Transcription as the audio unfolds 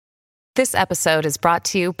This episode is brought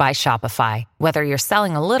to you by Shopify. Whether you're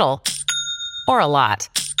selling a little or a lot,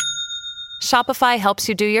 Shopify helps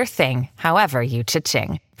you do your thing, however you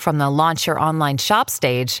cha-ching. From the launch your online shop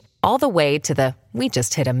stage, all the way to the we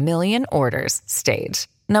just hit 1 million orders stage.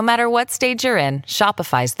 No matter what stage you're in,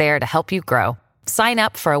 Shopify's there to help you grow. Sign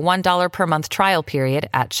up for a $1 per month trial period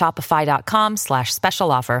at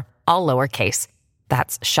shopify.com/special offer, all lowercase.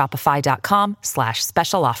 That's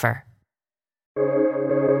shopify.com/special offer.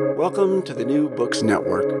 Welcome to the New Books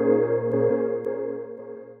Network.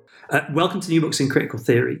 Welcome to New Books in Critical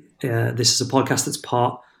Theory. This is a podcast that's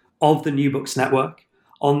part of the New Books Network.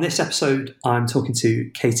 On this episode, I'm talking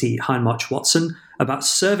to Katie Hindmarch-Watson about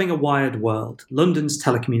Serving a Wired World, London's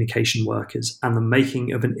telecommunication workers and the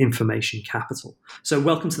making of an information capital. So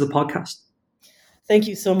welcome to the podcast. Thank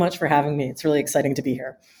you so much for having me. It's really exciting to be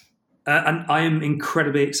here. And I am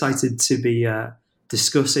incredibly excited to be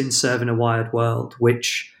discussing Serving a Wired World,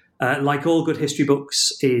 which, like all good history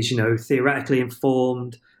books, is, theoretically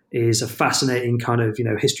informed, is a fascinating kind of,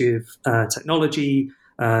 history of technology,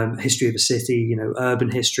 history of a city, urban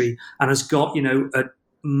history, and has got, a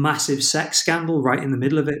massive sex scandal right in the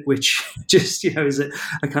middle of it, which just, is a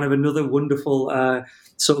kind of another wonderful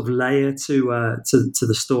sort of layer to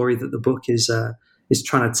the story that the book is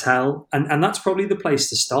trying to tell. And that's probably the place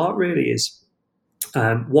to start, really, is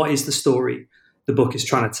what is the story the book is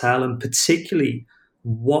trying to tell, and particularly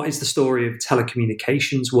what is the story of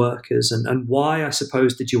telecommunications workers, and why, I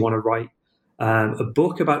suppose, did you want to write a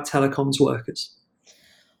book about telecoms workers?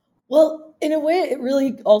 Well, in a way, it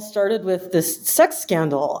really all started with this sex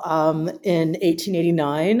scandal. In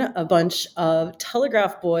 1889, a bunch of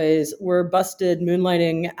telegraph boys were busted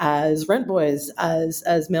moonlighting as rent boys,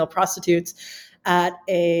 as male prostitutes, at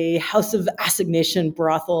a house of assignation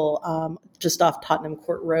brothel just off Tottenham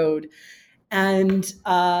Court Road. And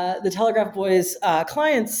the telegraph boys'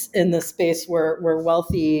 clients in this space were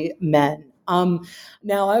wealthy men.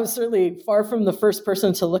 Now, I was certainly far from the first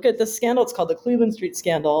person to look at this scandal. It's called the Cleveland Street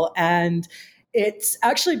Scandal, and it's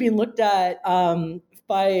actually been looked at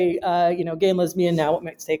by gay and lesbian, now what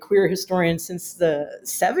might say queer historians, since the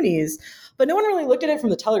 70s. But no one really looked at it from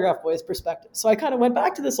the telegraph boys' perspective. So I kind of went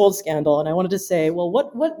back to this old scandal, and I wanted to say, well,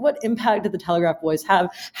 what impact did the telegraph boys have?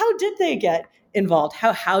 How did they get involved?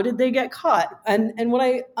 How did they get caught? And what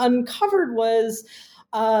I uncovered was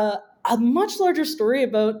a much larger story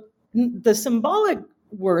about the symbolic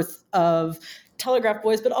worth of telegraph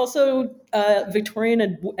boys, but also Victorian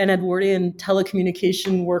and Edwardian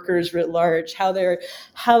telecommunication workers writ large, how they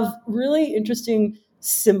have really interesting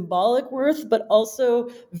symbolic worth, but also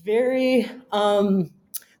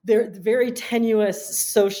they're very tenuous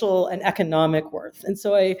social and economic worth. And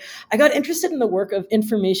so I got interested in the work of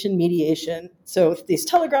information mediation. So these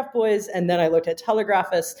telegraph boys, and then I looked at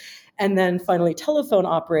telegraphists, and then finally telephone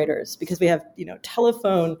operators, because we have,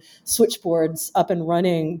 telephone switchboards up and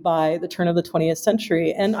running by the turn of the 20th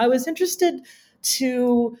century. And I was interested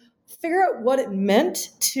to figure out what it meant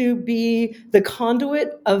to be the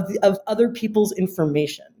conduit of other people's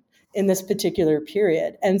information in this particular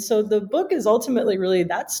period. And so the book is ultimately really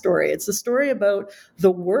that story. It's a story about the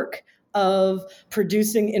work of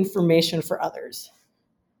producing information for others.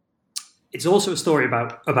 It's also a story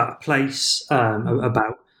about a place, I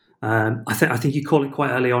think you call it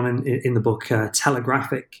quite early on in the book,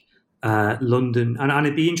 telegraphic London. And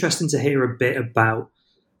it'd be interesting to hear a bit about,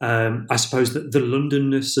 I suppose, the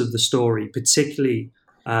Londonness of the story, particularly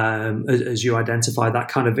as you identify that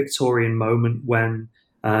kind of Victorian moment when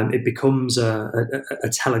it becomes a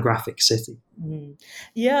telegraphic city.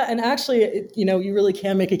 Yeah, and actually, you really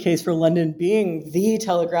can make a case for London being the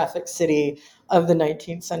telegraphic city of the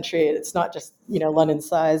 19th century. It's not just, London's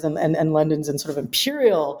size and London's in sort of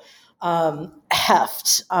imperial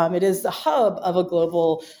heft. It is the hub of a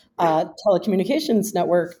global telecommunications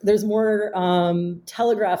network. There's more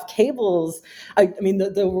telegraph cables. I mean,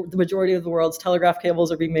 the majority of the world's telegraph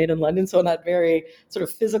cables are being made in London. So on that very sort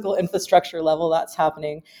of physical infrastructure level, that's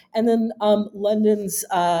happening. And then London's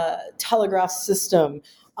telegraph system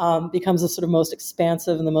becomes the sort of most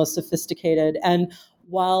expansive and the most sophisticated. And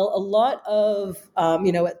while a lot of,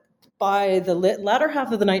 by the latter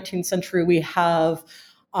half of the 19th century, we have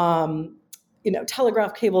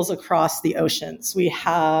telegraph cables across the oceans. We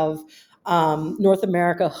have North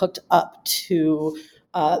America hooked up to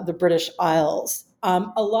the British Isles.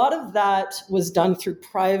 A lot of that was done through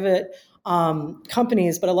private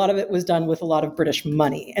companies, but a lot of it was done with a lot of British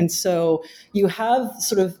money. And so you have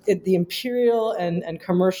sort of the imperial and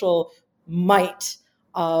commercial might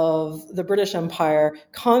of the British Empire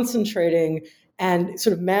concentrating and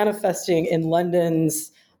sort of manifesting in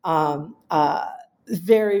London's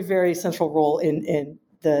very, very central role in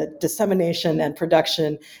the dissemination and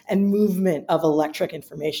production and movement of electric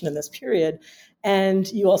information in this period. And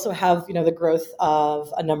you also have, the growth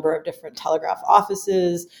of a number of different telegraph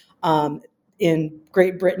offices. In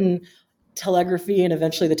Great Britain, telegraphy and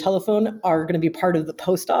eventually the telephone are going to be part of the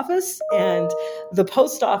post office. And the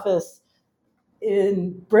post office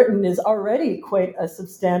in Britain is already quite a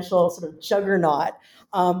substantial sort of juggernaut,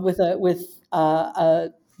 with a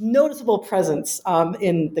noticeable presence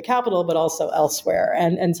in the capital, but also elsewhere.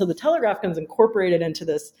 And so the telegraph comes incorporated into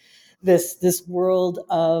this world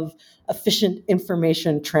of efficient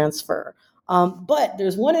information transfer. But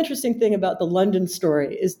there's one interesting thing about the London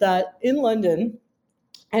story is that in London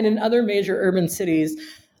and in other major urban cities,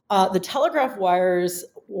 the telegraph wires,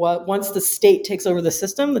 once the state takes over the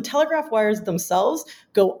system, the telegraph wires themselves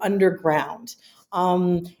go underground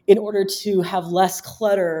in order to have less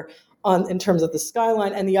clutter in terms of the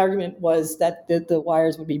skyline. And the argument was that the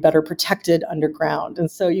wires would be better protected underground. And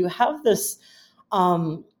so you have this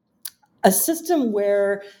a system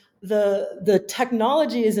where the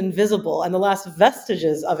technology is invisible, and the last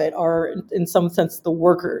vestiges of it are, in some sense, the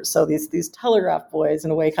workers. So these telegraph boys,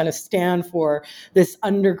 in a way, kind of stand for this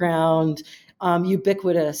underground,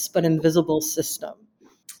 ubiquitous but invisible system.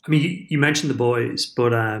 I mean, you mentioned the boys,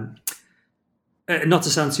 but not to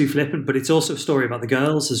sound too flippant, but it's also a story about the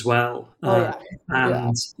girls as well.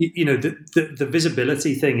 And the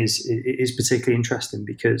visibility thing is particularly interesting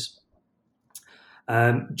because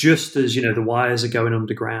just as the wires are going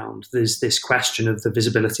underground, there's this question of the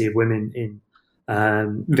visibility of women in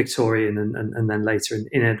Victorian and then later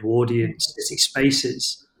in Edwardian city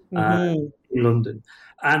spaces in London.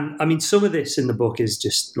 And I mean, some of this in the book is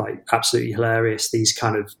just like absolutely hilarious. These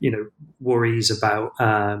kind of worries about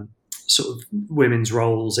sort of women's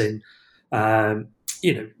roles in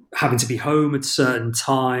having to be home at certain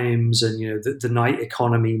times, and the night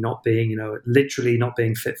economy not being literally not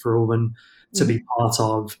being fit for a woman to be part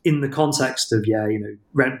of, in the context of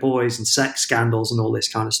rent boys and sex scandals and all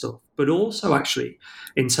this kind of stuff, but also actually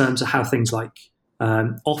in terms of how things like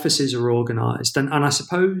offices are organized. And I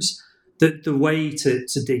suppose that the way to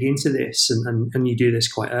dig into this, and you do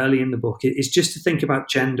this quite early in the book, is just to think about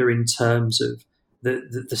gender in terms of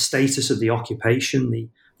the status of the occupation,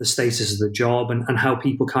 the status of the job, and how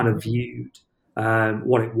people kind of viewed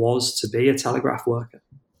what it was to be a telegraph worker.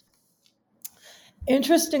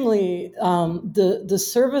 Interestingly, the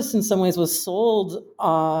service in some ways was sold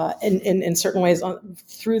in certain ways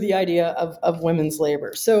through the idea of women's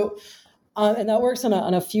labor. So, and that works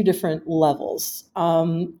on a few different levels.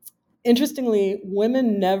 Interestingly,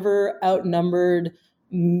 women never outnumbered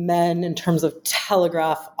men in terms of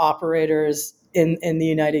telegraph operators in the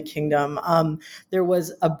United Kingdom. There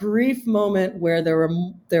was a brief moment where there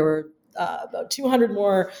were about 200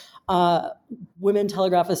 more women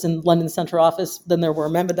telegraphists in London Central Office than there were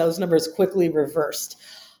men, but those numbers quickly reversed.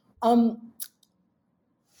 A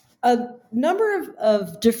number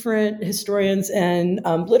of different historians and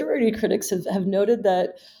literary critics have noted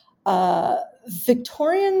that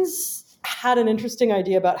Victorians had an interesting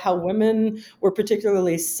idea about how women were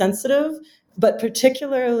particularly sensitive, but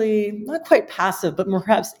particularly not quite passive, but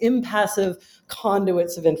perhaps impassive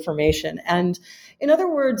conduits of information. And in other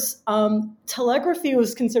words, telegraphy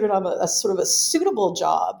was considered a sort of a suitable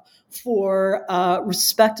job for a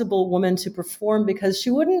respectable woman to perform, because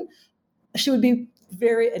she would be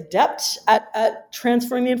very adept at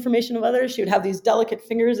transferring the information of others. She would have these delicate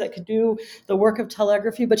fingers that could do the work of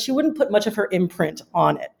telegraphy, but she wouldn't put much of her imprint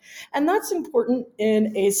on it. And that's important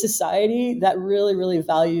in a society that really, really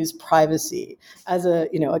values privacy as a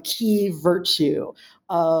key virtue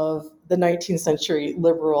of the 19th century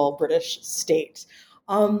liberal British state.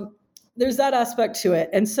 There's that aspect to it.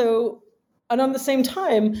 And on the same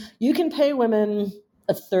time, you can pay women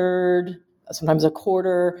a third, sometimes a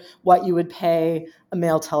quarter, what you would pay a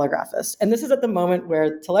male telegraphist. And this is at the moment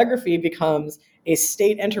where telegraphy becomes a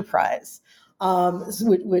state enterprise,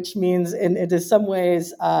 which means in some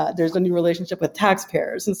ways there's a new relationship with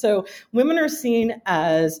taxpayers. And so women are seen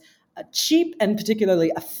as a cheap and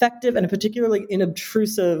particularly effective and a particularly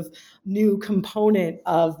inobtrusive new component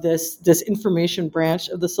of this information branch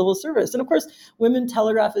of the civil service. And of course, women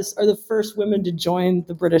telegraphists are the first women to join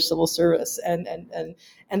the British civil service, and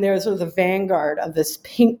they're sort of the vanguard of this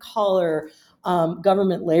pink collar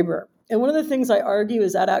government labor. And one of the things I argue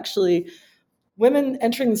is that actually women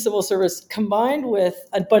entering the civil service, combined with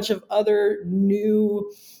a bunch of other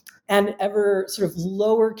new and ever sort of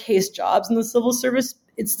lowercase jobs in the civil service,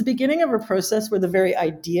 it's the beginning of a process where the very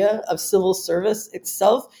idea of civil service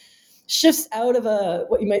itself shifts out of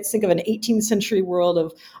what you might think of an 18th century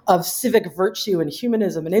world of civic virtue and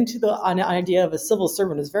humanism, and into an idea of a civil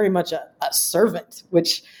servant as very much a servant,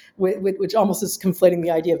 which almost is conflating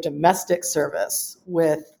the idea of domestic service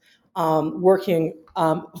with working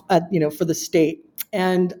for the state.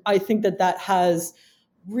 And I think that has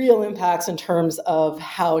real impacts in terms of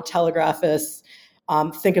how telegraphists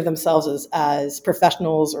think of themselves as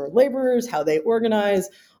professionals or laborers, how they organize,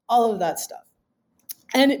 all of that stuff.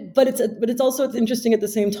 But it's interesting at the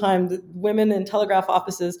same time that women in telegraph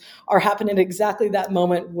offices are happening at exactly that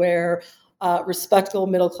moment where respectable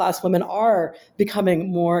middle-class women are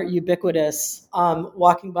becoming more ubiquitous,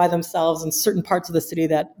 walking by themselves in certain parts of the city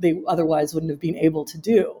that they otherwise wouldn't have been able to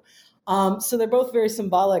do. So they're both very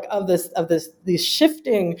symbolic of these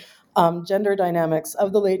shifting gender dynamics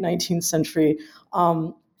of the late 19th century,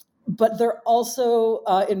 but they're also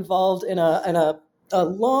involved in a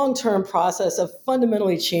long-term process of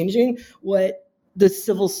fundamentally changing what the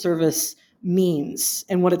civil service means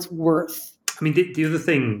and what it's worth. I mean, the other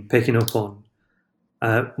thing, picking up on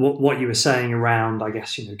what you were saying around, I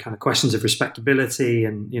guess, kind of questions of respectability,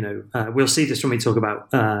 and, we'll see this when we talk about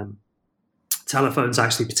telephones,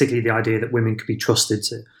 actually, particularly the idea that women could be trusted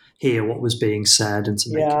to hear what was being said and to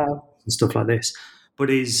make and stuff like this. But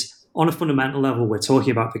is, on a fundamental level, we're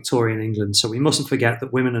talking about Victorian England, so we mustn't forget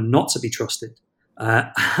that women are not to be trusted.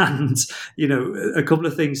 And, a couple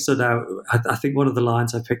of things stood out. I think one of the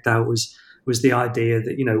lines I picked out was the idea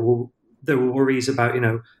that, there were worries about,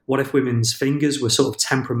 what if women's fingers were sort of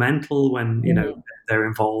temperamental when, they're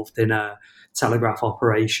involved in telegraph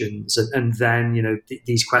operations, and then,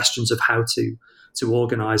 these questions of how to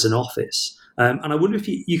organize an office. And I wonder if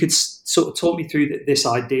you could sort of talk me through this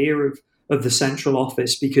idea of the central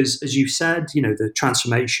office, because, as you said, the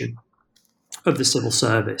transformation of the civil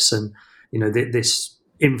service and, this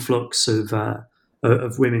influx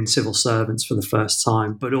of women civil servants for the first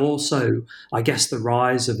time, but also, I guess, the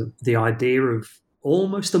rise of the idea of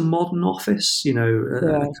almost a modern office, a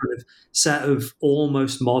kind of set of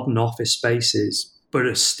almost modern office spaces, but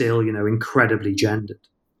are still, incredibly gendered.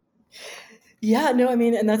 Yeah, no, I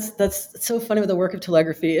mean, and that's so funny with the work of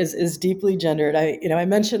telegraphy is deeply gendered. I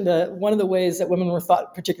mentioned one of the ways that women were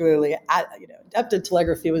thought particularly adept at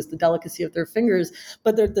telegraphy was the delicacy of their fingers,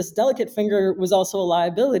 but this delicate finger was also a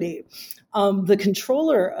liability. The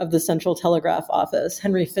controller of the Central Telegraph Office,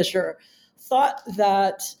 Henry Fisher, thought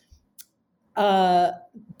that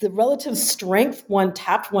the relative strength one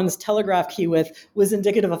tapped one's telegraph key with was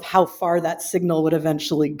indicative of how far that signal would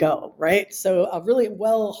eventually go, right? So a really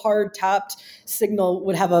hard tapped signal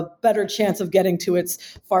would have a better chance of getting to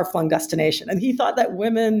its far-flung destination. And he thought that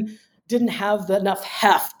women didn't have enough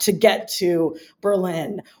heft to get to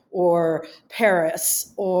Berlin or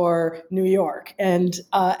Paris or New York. And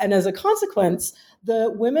as a consequence,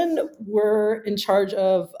 the women were in charge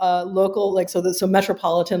of local, so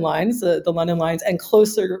metropolitan lines, the London lines, and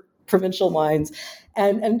closer provincial lines.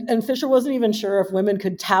 And Fisher wasn't even sure if women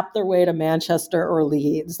could tap their way to Manchester or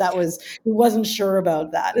Leeds. He wasn't sure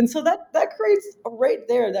about that. And so that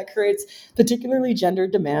creates particularly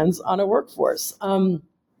gendered demands on a workforce.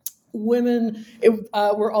 Women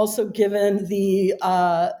were also given the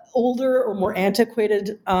older or more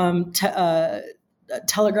antiquated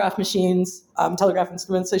telegraph machines, telegraph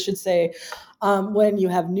instruments, I should say. When you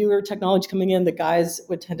have newer technology coming in, the guys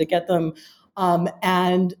would tend to get them.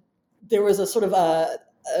 And there was a sort of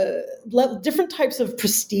different types of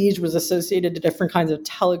prestige was associated to different kinds of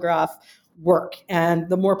telegraph work. And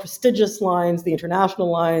the more prestigious lines, the international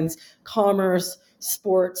lines, commerce,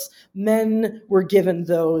 sports, men were given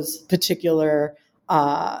those particular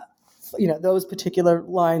lines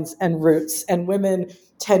and routes, and women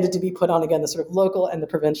tended to be put on, again, the sort of local and the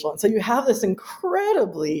provincial. And so you have this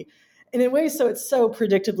incredibly, in a way, so it's so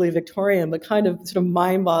predictably Victorian, but kind of sort of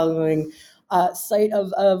mind-boggling sight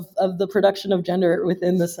of the production of gender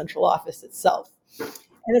within the central office itself.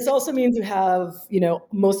 And this also means you have,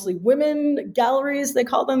 mostly women galleries, they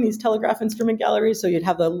call them, these telegraph instrument galleries. So you'd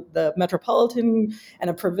have the metropolitan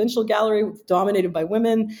and a provincial gallery dominated by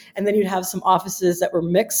women. And then you'd have some offices that were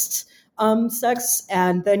mixed sex.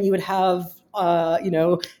 And then you would have,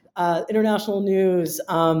 international news,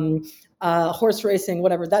 horse racing,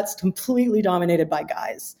 whatever. That's completely dominated by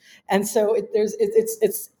guys. And so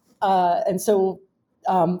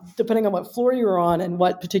depending on what floor you were on and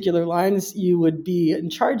what particular lines you would be in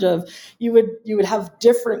charge of, you would have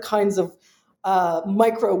different kinds of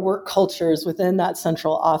micro work cultures within that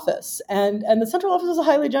central office. And the central office was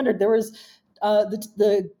highly gendered. There was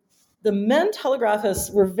the men telegraphists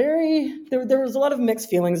were there was a lot of mixed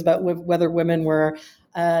feelings about whether women were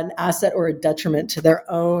an asset or a detriment to their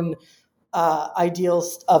own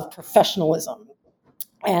ideals of professionalism.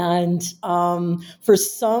 And for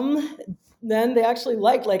some, then they actually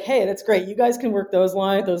liked, like, hey, that's great. You guys can work those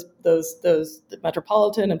lines, those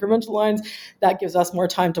metropolitan and provincial lines. That gives us more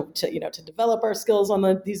time to develop our skills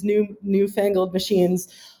on these newfangled machines.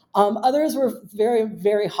 Others were very,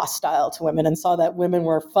 very hostile to women and saw that women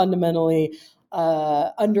were fundamentally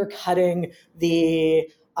undercutting the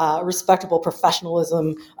respectable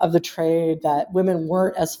professionalism of the trade, that women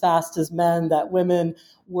weren't as fast as men, that women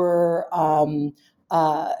were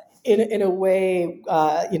in a way,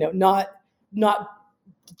 not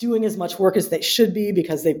doing as much work as they should be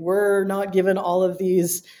because they were not given all of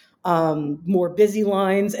these more busy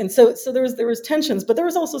lines. And so there was tensions, but there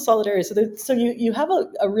was also solidarity. So you have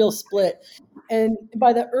a real split. And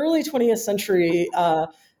by the early 20th century,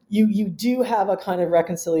 you do have a kind of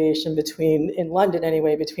reconciliation in London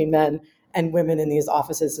anyway, between men and women in these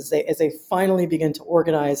offices as they finally begin to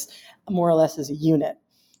organize more or less as a unit.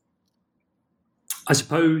 I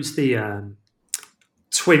suppose the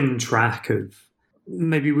twin track of,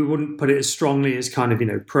 maybe we wouldn't put it as strongly as kind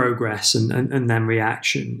of, progress and then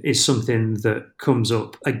reaction, is something that comes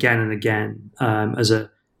up again and again as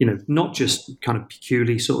a, not just kind of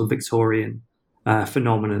peculiarly sort of Victorian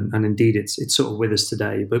phenomenon, and indeed it's sort of with us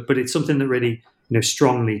today, but it's something that really,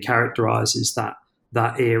 strongly characterizes that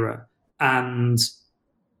era. And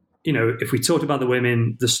if we talked about the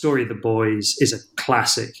women, the story of the boys is a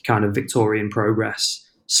classic kind of Victorian progress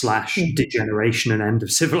 / degeneration and end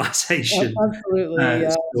of civilization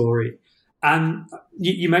story. And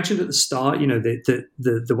you mentioned at the start,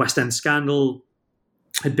 the West End scandal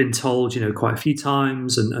had been told, quite a few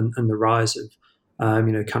times, and the rise of,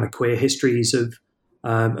 kind of queer histories of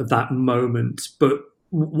that moment. But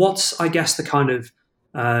what's, I guess, the kind of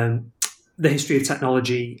the history of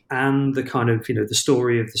technology and the kind of, the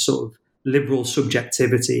story of the sort of liberal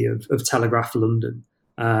subjectivity of Telegraph London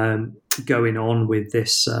going on with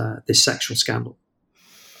this sexual scandal?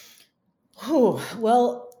 Oh,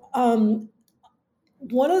 well,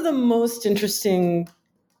 one of the most interesting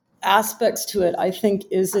aspects to it, I think,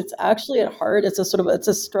 is it's actually at heart, it's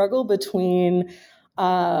a struggle between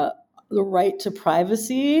the right to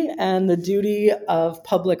privacy and the duty of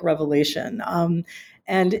public revelation.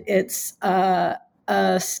 And it's a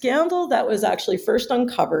scandal that was actually first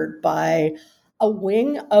uncovered by a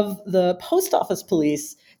wing of the post office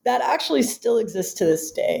police that actually still exists to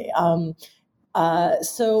this day.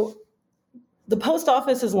 So the post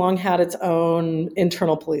office has long had its own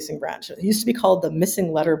internal policing branch. It used to be called the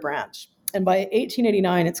Missing Letter Branch. And by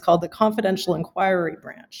 1889, it's called the Confidential Inquiry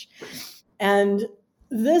Branch. And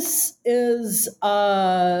this is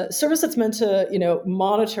a service that's meant to,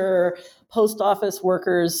 monitor post office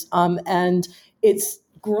workers, and it's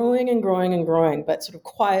growing and growing and growing, but sort of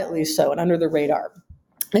quietly so and under the radar.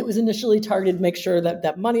 It was initially targeted to make sure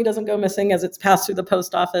that money doesn't go missing as it's passed through the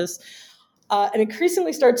post office, and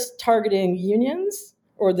increasingly starts targeting unions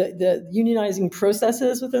or the unionizing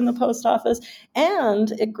processes within the post office,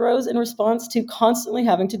 and it grows in response to constantly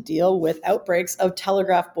having to deal with outbreaks of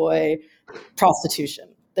telegraph boy prostitution.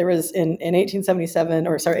 There was in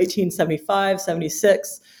 1875,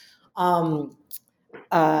 76,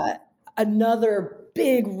 another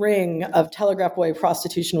big ring of telegraph boy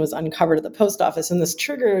prostitution was uncovered at the post office, and this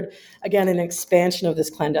triggered, again, an expansion of this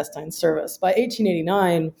clandestine service. By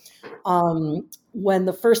 1889, when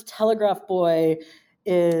the first telegraph boy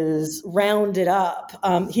is rounded up,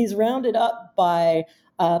 he's rounded up by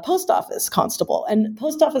a post office constable, and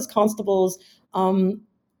post office constables the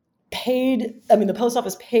post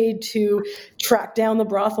office paid to track down the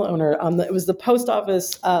brothel owner. It was the post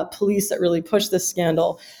office police that really pushed this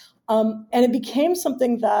scandal. And it became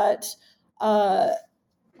something that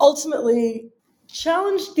ultimately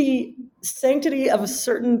challenged the sanctity of a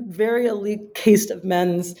certain very elite caste of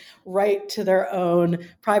men's right to their own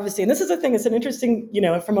privacy. And this is the thing, it's an interesting,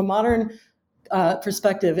 from a modern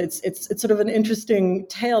perspective, it's sort of an interesting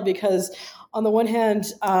tale, because on the one hand,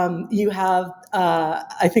 you have,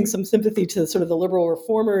 I think, some sympathy to sort of the liberal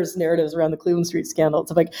reformers' narratives around the Cleveland Street scandal.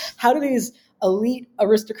 It's like, how do these elite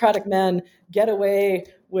aristocratic men get away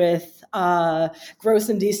with gross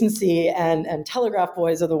indecency, and telegraph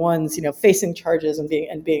boys are the ones, facing charges and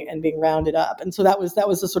being rounded up? And so that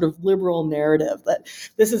was a sort of liberal narrative that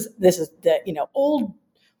this is the old.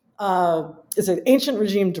 It's an ancient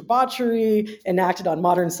regime debauchery enacted on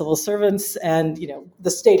modern civil servants, and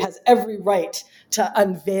the state has every right to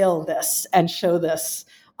unveil this and show this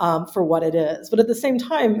for what it is. But at the same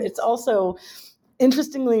time, it's also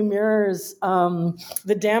interestingly mirrors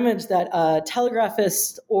the damage that a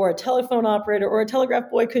telegraphist or a telephone operator or a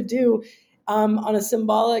telegraph boy could do on a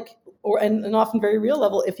symbolic and often very real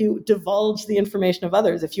level, if you divulge the information of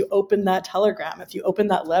others, if you open that telegram, if you open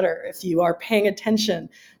that letter, if you are paying attention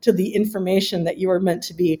to the information that you are meant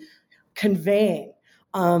to be conveying,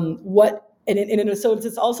 so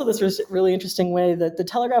it's also this really interesting way that the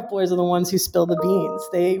telegraph boys are the ones who spill the beans.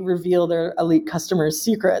 They reveal their elite customers'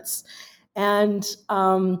 secrets, and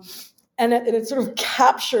it sort of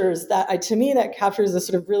captures that. To me, that captures this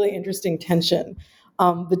sort of really interesting tension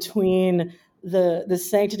between the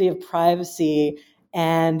sanctity of privacy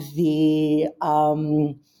and the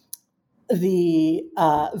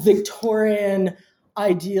Victorian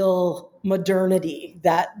ideal modernity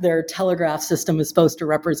that their telegraph system is supposed to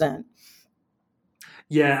represent.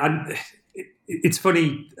 Yeah, and it's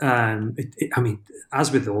funny. I mean,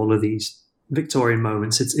 as with all of these Victorian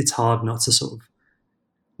moments, it's hard not to sort of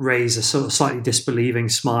raise a sort of slightly disbelieving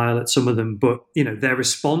smile at some of them. But their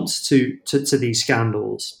response to these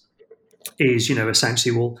scandals is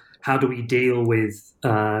essentially, well, how do we deal with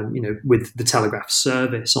with the telegraph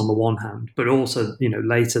service on the one hand, but also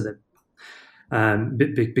later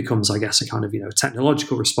that becomes, I guess, a kind of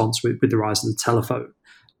technological response with the rise of the telephone.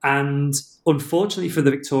 And unfortunately for the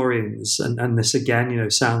Victorians, and this again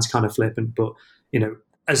sounds kind of flippant, but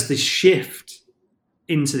as the shift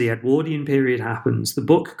into the Edwardian period happens, the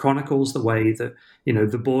book chronicles the way that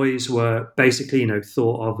the boys were basically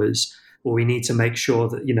thought of as, well, we need to make sure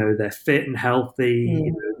that they're fit and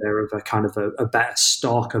healthy, they're of a kind of a better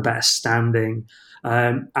stock, a better standing,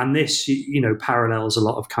 and this parallels a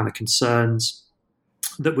lot of kind of concerns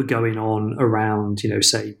that were going on around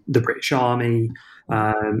say the British Army,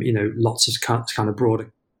 lots of kind of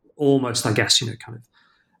broader, almost, I guess, kind of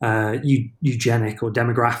eugenic or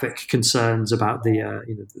demographic concerns about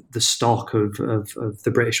the stock of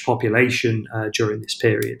the British population during this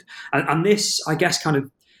period, and this, I guess, kind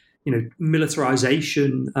of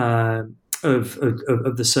militarization of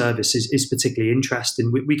the service is particularly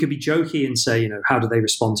interesting. We could be jokey and say, how do they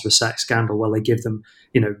respond to a sex scandal? Well, they give them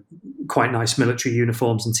quite nice military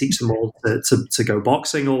uniforms and teach them all to go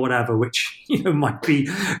boxing or whatever, which might be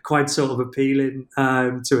quite sort of appealing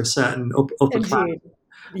to a certain upper class.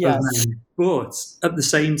 Yes. But at the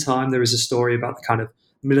same time, there is a story about the kind of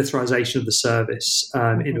militarization of the service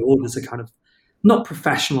in order to kind of not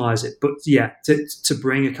professionalize it, but to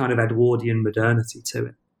bring a kind of Edwardian modernity to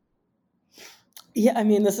it. Yeah, I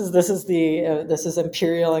mean, this is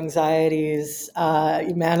imperial anxieties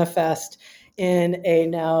manifest in a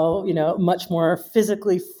now much more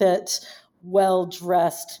physically fit, well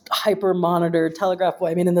dressed, hyper monitored telegraph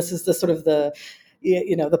boy. I mean, and this is the sort of the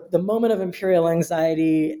moment of imperial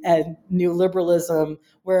anxiety and new liberalism,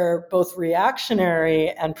 where both reactionary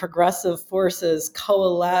and progressive forces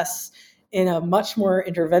coalesce in a much more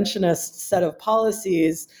interventionist set of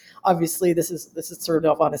policies. Obviously, this is sort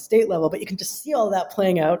of on a state level, but you can just see all that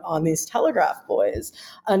playing out on these telegraph boys.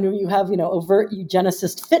 And you have overt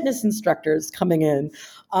eugenicist fitness instructors coming in.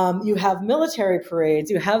 You have military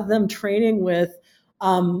parades. You have them training with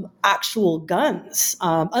actual guns,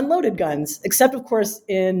 unloaded guns, except, of course,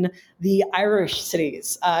 in the Irish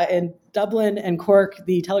cities. In Dublin and Cork,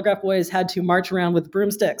 the telegraph boys had to march around with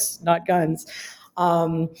broomsticks, not guns.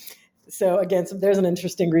 So again, there's an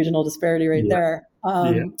interesting regional disparity right there.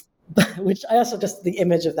 Which I also just, the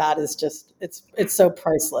image of that is just, it's so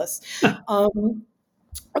priceless.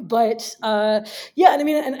 But and I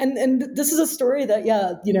mean, and this is a story that,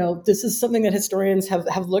 this is something that historians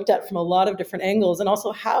have looked at from a lot of different angles, and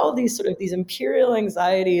also how these imperial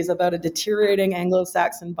anxieties about a deteriorating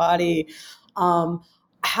Anglo-Saxon body,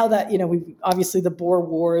 how that, we've obviously the Boer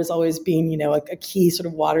War has always been, a key sort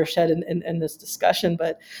of watershed in this discussion.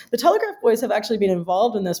 But the telegraph boys have actually been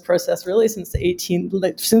involved in this process really since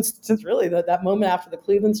since really that moment after the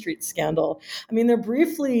Cleveland Street scandal. I mean, they're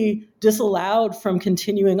briefly disallowed from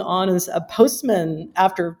continuing on as a postman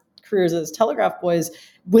after careers as telegraph boys.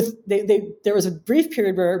 There was a brief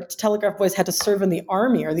period where telegraph boys had to serve in the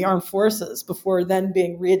army or the armed forces before then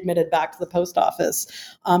being readmitted back to the post office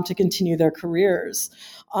to continue their careers,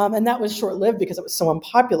 and that was short-lived because it was so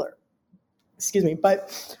unpopular. Excuse me,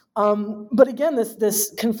 but again,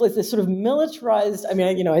 this conflict, this sort of militarized. I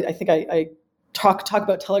mean, I think I talk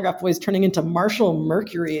about telegraph boys turning into Marshall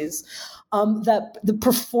Mercuries. That the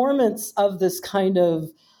performance of this kind of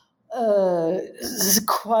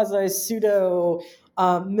quasi pseudo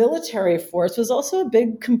military force was also a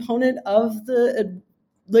big component of the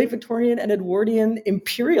late Victorian and Edwardian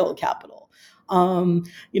imperial capital.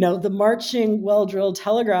 The marching, well-drilled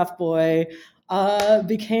telegraph boy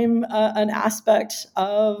became an aspect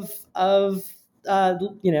of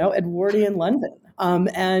Edwardian London,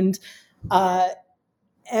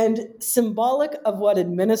 and symbolic of what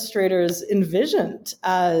administrators envisioned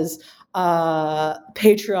as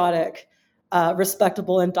patriotic,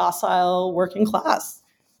 respectable, and docile working class,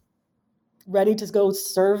 ready to go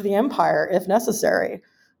serve the empire if necessary.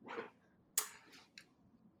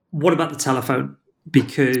 What about the telephone?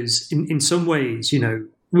 Because in some ways,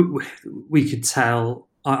 we could tell,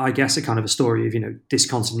 I guess, a kind of a story of,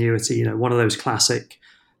 discontinuity, one of those classic,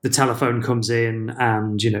 the telephone comes in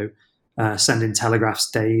and, sending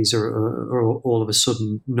telegraphs days are all of a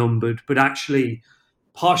sudden numbered, but actually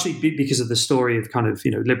partially because of the story of kind of,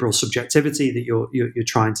 liberal subjectivity that you're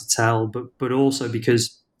trying to tell, but also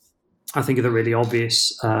because I think of the really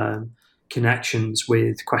obvious connections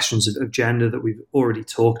with questions of gender that we've already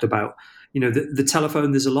talked about. The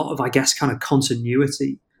telephone, there's a lot of, I guess, kind of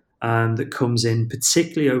continuity that comes in,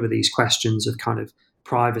 particularly over these questions of kind of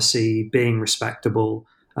privacy, being respectable,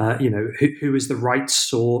 who is the right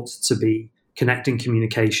sort to be connecting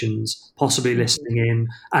communications, possibly listening in,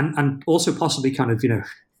 and also possibly kind of,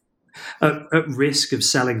 at risk of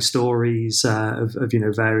selling stories of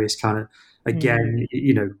various kind of, again,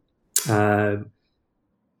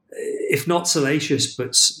 if not salacious,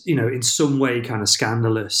 but, in some way kind of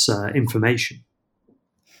scandalous information.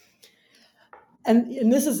 And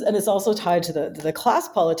it's also tied to the class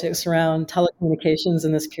politics around telecommunications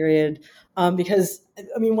in this period, because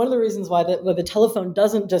one of the reasons why the telephone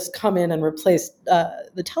doesn't just come in and replace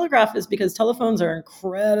the telegraph is because telephones are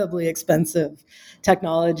incredibly expensive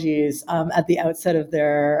technologies at the outset of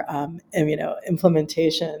their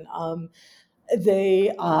implementation.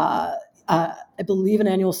 I believe an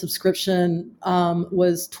annual subscription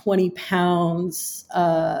was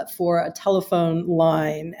 £20 for a telephone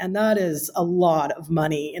line, and that is a lot of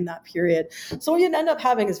money in that period. So what you end up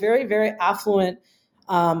having is very, very affluent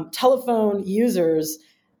telephone users,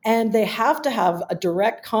 and they have to have a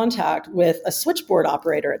direct contact with a switchboard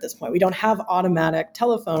operator at this point. We don't have automatic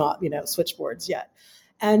telephone, switchboards yet.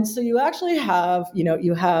 And so you actually have,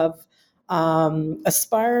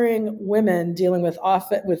 aspiring women dealing with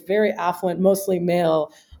very affluent, mostly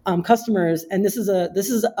male customers, and this is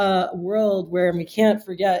a world where we can't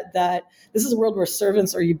forget that this is a world where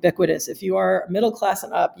servants are ubiquitous. If you are middle class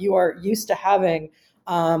and up, you are used to having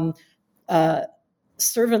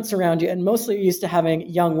servants around you, and mostly used to having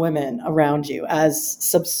young women around you as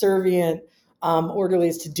subservient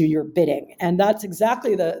orderlies to do your bidding, and that's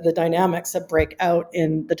exactly the dynamics that break out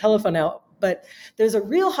in the telephone now. But there's a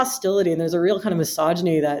real hostility and there's a real kind of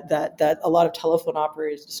misogyny that a lot of telephone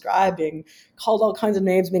operators describe, being called all kinds of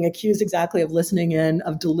names, being accused exactly of listening in,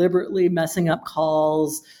 of deliberately messing up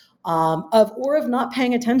calls, of not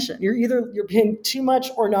paying attention. You're paying too much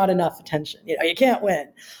or not enough attention. You can't win.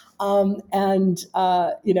 Women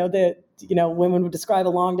would describe a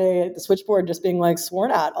long day at the switchboard just being like sworn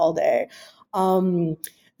at all day.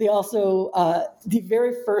 They also, the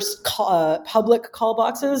very first public call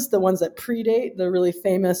boxes, the ones that predate the really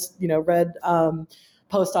famous, red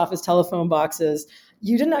post office telephone boxes,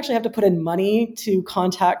 you didn't actually have to put in money to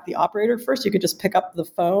contact the operator first. You could just pick up the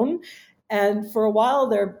phone. And for a while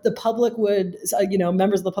there, the public would,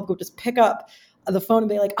 members of the public would just pick up the phone and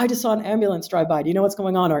be like, I just saw an ambulance drive by. Do you know what's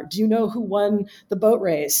going on? Or do you know who won the boat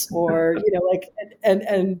race? Or,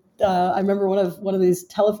 I remember one of these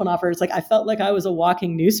telephone operators, I felt like I was a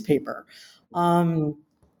walking newspaper. And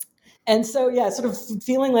so, sort of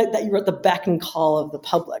feeling like that you were at the beck and call of the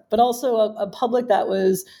public, but also a public that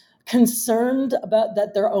was concerned about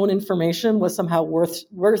that their own information was somehow worth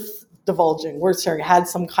divulging, worth sharing, had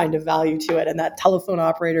some kind of value to it, and that telephone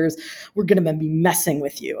operators were going to be messing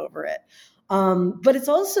with you over it. But it's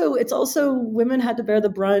also women had to bear the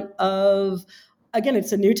brunt of, again,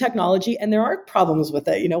 it's a new technology and there are problems with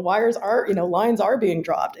it. Lines are being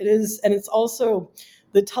dropped. It's also,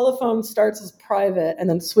 the telephone starts as private and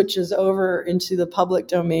then switches over into the public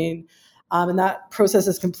domain. And that process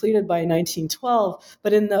is completed by 1912.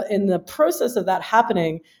 But in the process of that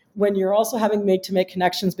happening, when you're also having to make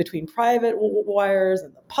connections between private wires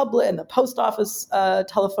and the public and the post office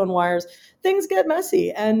telephone wires, things get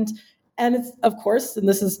messy. And it's, of course, and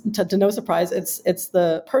this is to no surprise, it's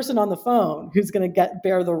the person on the phone who's going to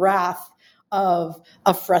bear the wrath of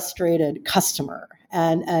a frustrated customer,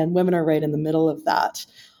 and women are right in the middle of that,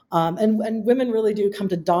 and women really do come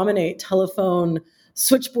to dominate telephone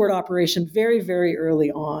switchboard operation very, very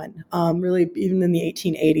early on, really even in the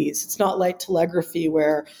 1880s. It's not like telegraphy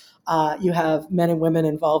where you have men and women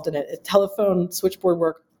involved in it. Telephone switchboard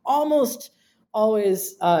work almost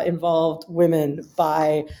always involved women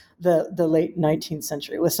by the late 19th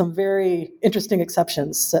century, with some very interesting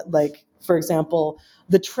exceptions, like, for example,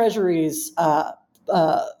 the Treasury's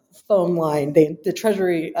phone line. The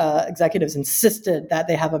Treasury executives insisted that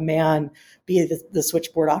they have a man be the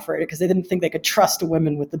switchboard operator because they didn't think they could trust a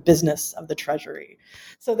woman with the business of the Treasury.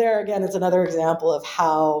 So there again, it's another example of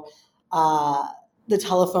how the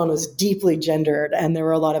telephone was deeply gendered, and there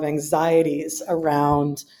were a lot of anxieties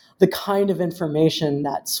around the kind of information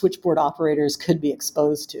that switchboard operators could be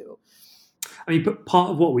exposed to. I mean, but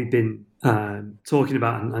part of what we've been talking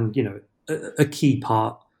about, and a key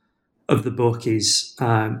part of the book is,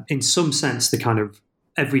 in some sense, the kind of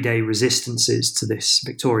everyday resistances to this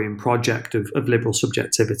Victorian project of liberal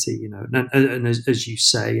subjectivity. And as you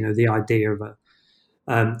say, the idea of a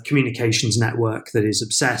communications network that is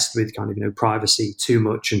obsessed with kind of privacy, too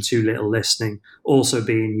much and too little listening, also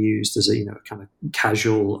being used as a kind of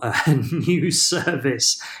casual news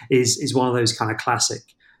service is one of those kind of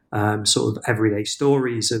classic sort of everyday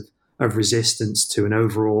stories of resistance to an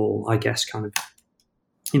overall, I guess, kind of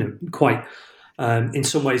quite in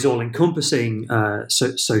some ways all-encompassing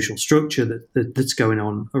social structure that's going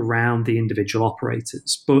on around the individual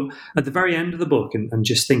operators. But at the very end of the book, and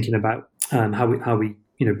just thinking about how we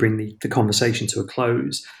bring the conversation to a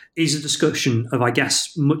close, is a discussion of, I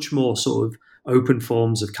guess, much more sort of open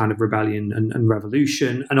forms of kind of rebellion and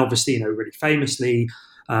revolution. And obviously, really famously,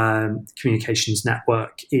 Communications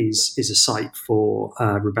Network is a site for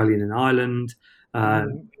rebellion in Ireland.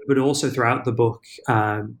 But also throughout the book,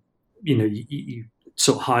 you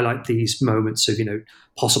sort of highlight these moments of,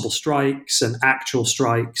 possible strikes and actual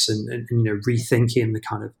strikes and rethinking the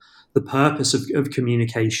kind of the purpose of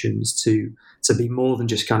communications to be more than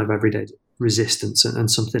just kind of everyday resistance and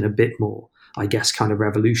something a bit more, I guess, kind of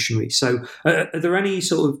revolutionary. So are there any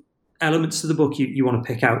sort of elements to the book you want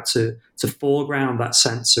to pick out to foreground that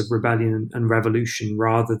sense of rebellion and revolution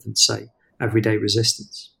rather than, say, everyday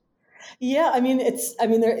resistance? Yeah,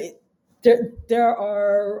 there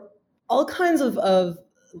are all kinds of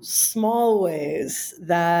small ways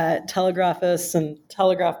that telegraphists and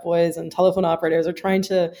telegraph boys and telephone operators are trying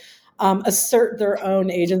to assert their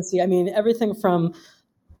own agency. I mean, everything from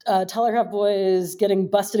telegraph boys getting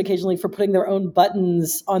busted occasionally for putting their own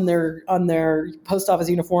buttons on their post office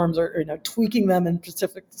uniforms or tweaking them in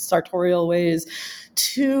specific sartorial ways,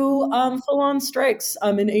 to full-on strikes.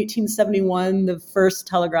 In 1871, the first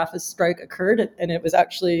telegraphist strike occurred, and it was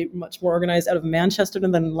actually much more organized out of Manchester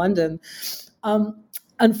than in London.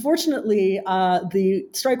 Unfortunately, the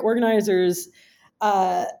strike organizers,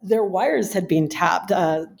 their wires had been tapped.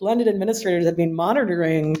 London administrators had been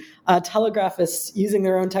monitoring telegraphists using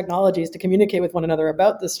their own technologies to communicate with one another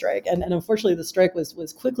about the strike. And unfortunately, the strike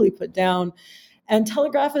was quickly put down. And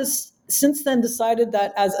telegraphists since then decided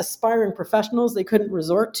that as aspiring professionals, they couldn't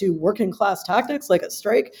resort to working class tactics like a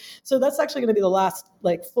strike. So that's actually going to be the last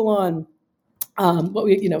full-on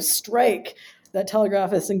strike that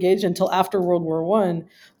telegraphists engaged in until after World War I.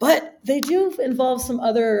 But they do involve some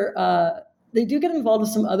other they do get involved with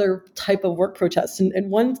some other type of work protests. And in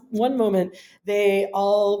one moment, they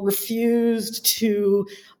all refused to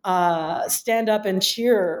stand up and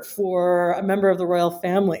cheer for a member of the royal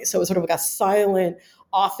family. So it was sort of like a silent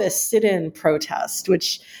office sit-in protest,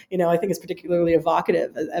 which, I think is particularly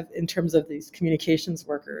evocative in terms of these communications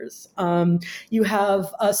workers. You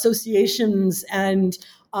have associations and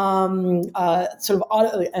learning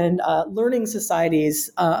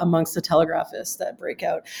societies amongst the telegraphists that break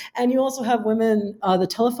out. And you also have women, the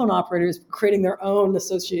telephone operators, creating their own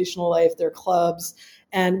associational life, their clubs,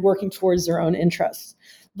 and working towards their own interests.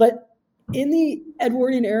 But in the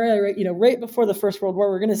Edwardian era, right before the First World War,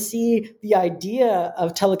 we're going to see the idea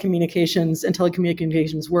of telecommunications and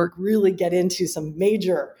telecommunications work really get into some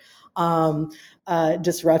major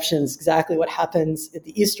disruptions. Exactly what happens at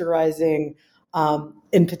the Easter Rising,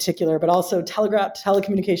 in particular, but also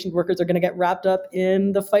telecommunications workers are going to get wrapped up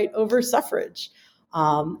in the fight over suffrage,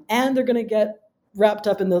 and they're going to get wrapped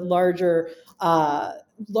up in the larger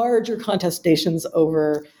contestations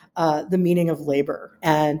over the meaning of labor,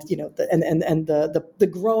 and the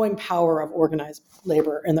growing power of organized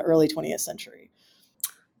labor in the early 20th century.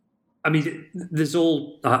 I mean, there's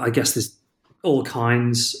all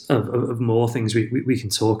kinds of more things we can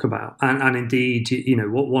talk about, and indeed,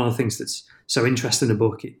 one of the things that's so interesting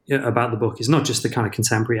about the book is not just the kind of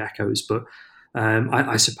contemporary echoes, but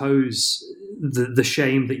I suppose the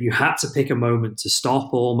shame that you had to pick a moment to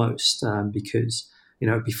stop almost, because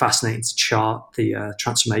it'd be fascinating to chart the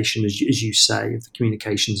transformation, as you say, of the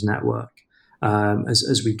communications network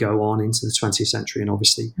as we go on into the 20th century and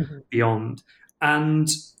obviously beyond. And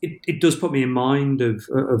it does put me in mind of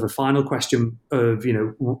a final question of,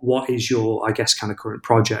 what is your, I guess, kind of current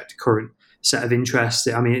project, current set of interests?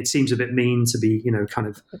 I mean, it seems a bit mean to be, kind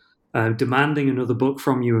of demanding another book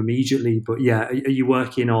from you immediately. But yeah, are you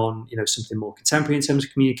working on something more contemporary in terms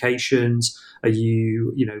of communications? Are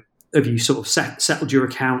you have you sort of settled your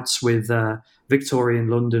accounts with Victorian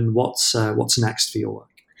London? What's next for your work?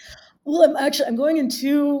 Well, I'm going in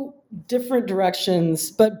two different directions,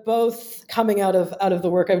 but both coming out of the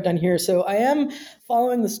work I've done here. So I am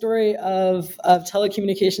following the story of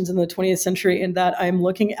telecommunications in the 20th century in that I'm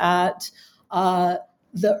looking at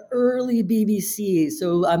the early BBC.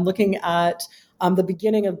 So I'm looking at the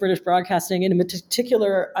beginning of British broadcasting. And in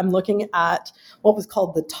particular, I'm looking at what was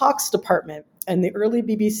called the talks department and the early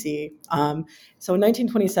BBC. So in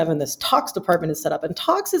 1927, this talks department is set up. And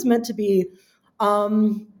talks is meant to be,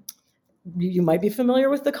 you might be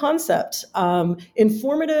familiar with the concept,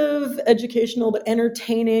 informative, educational, but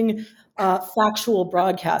entertaining, factual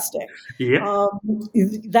broadcasting. Yeah.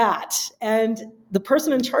 That. And the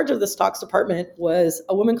person in charge of this talks department was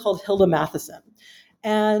a woman called Hilda Matheson.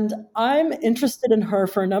 And I'm interested in her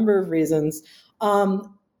for a number of reasons.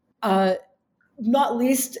 Not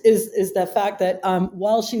least is the fact that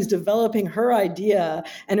while she's developing her idea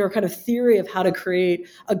and her kind of theory of how to create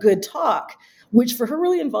a good talk, which for her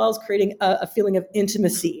really involves creating a feeling of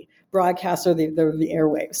intimacy broadcast or the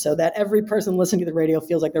airwaves, so that every person listening to the radio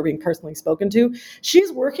feels like they're being personally spoken to.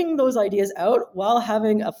 She's working those ideas out while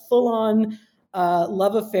having a full-on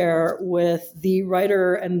love affair with the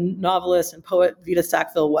writer and novelist and poet Vita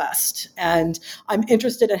Sackville West. And I'm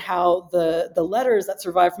interested in how the letters that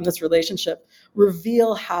survive from this relationship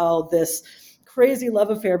reveal how this crazy love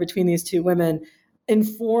affair between these two women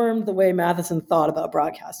informed the way Matheson thought about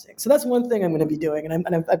broadcasting. So that's one thing I'm going to be doing,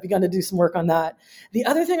 and I've begun to do some work on that. The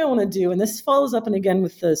other thing I want to do, and this follows up and again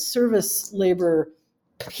with the service labor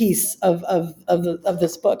piece of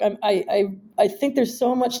this book, I think there's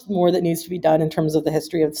so much more that needs to be done in terms of the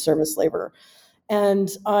history of service labor, and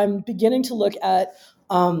I'm beginning to look at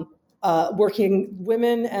working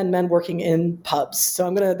women and men working in pubs. So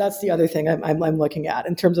that's the other thing I'm looking at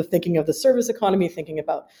in terms of thinking of the service economy, thinking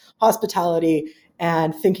about hospitality,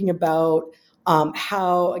 and thinking about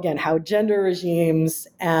how gender regimes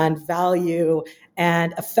and value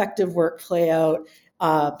and effective work play out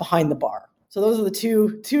behind the bar. So those are the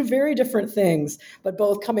two very different things, but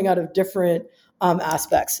both coming out of different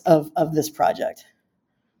aspects of this project.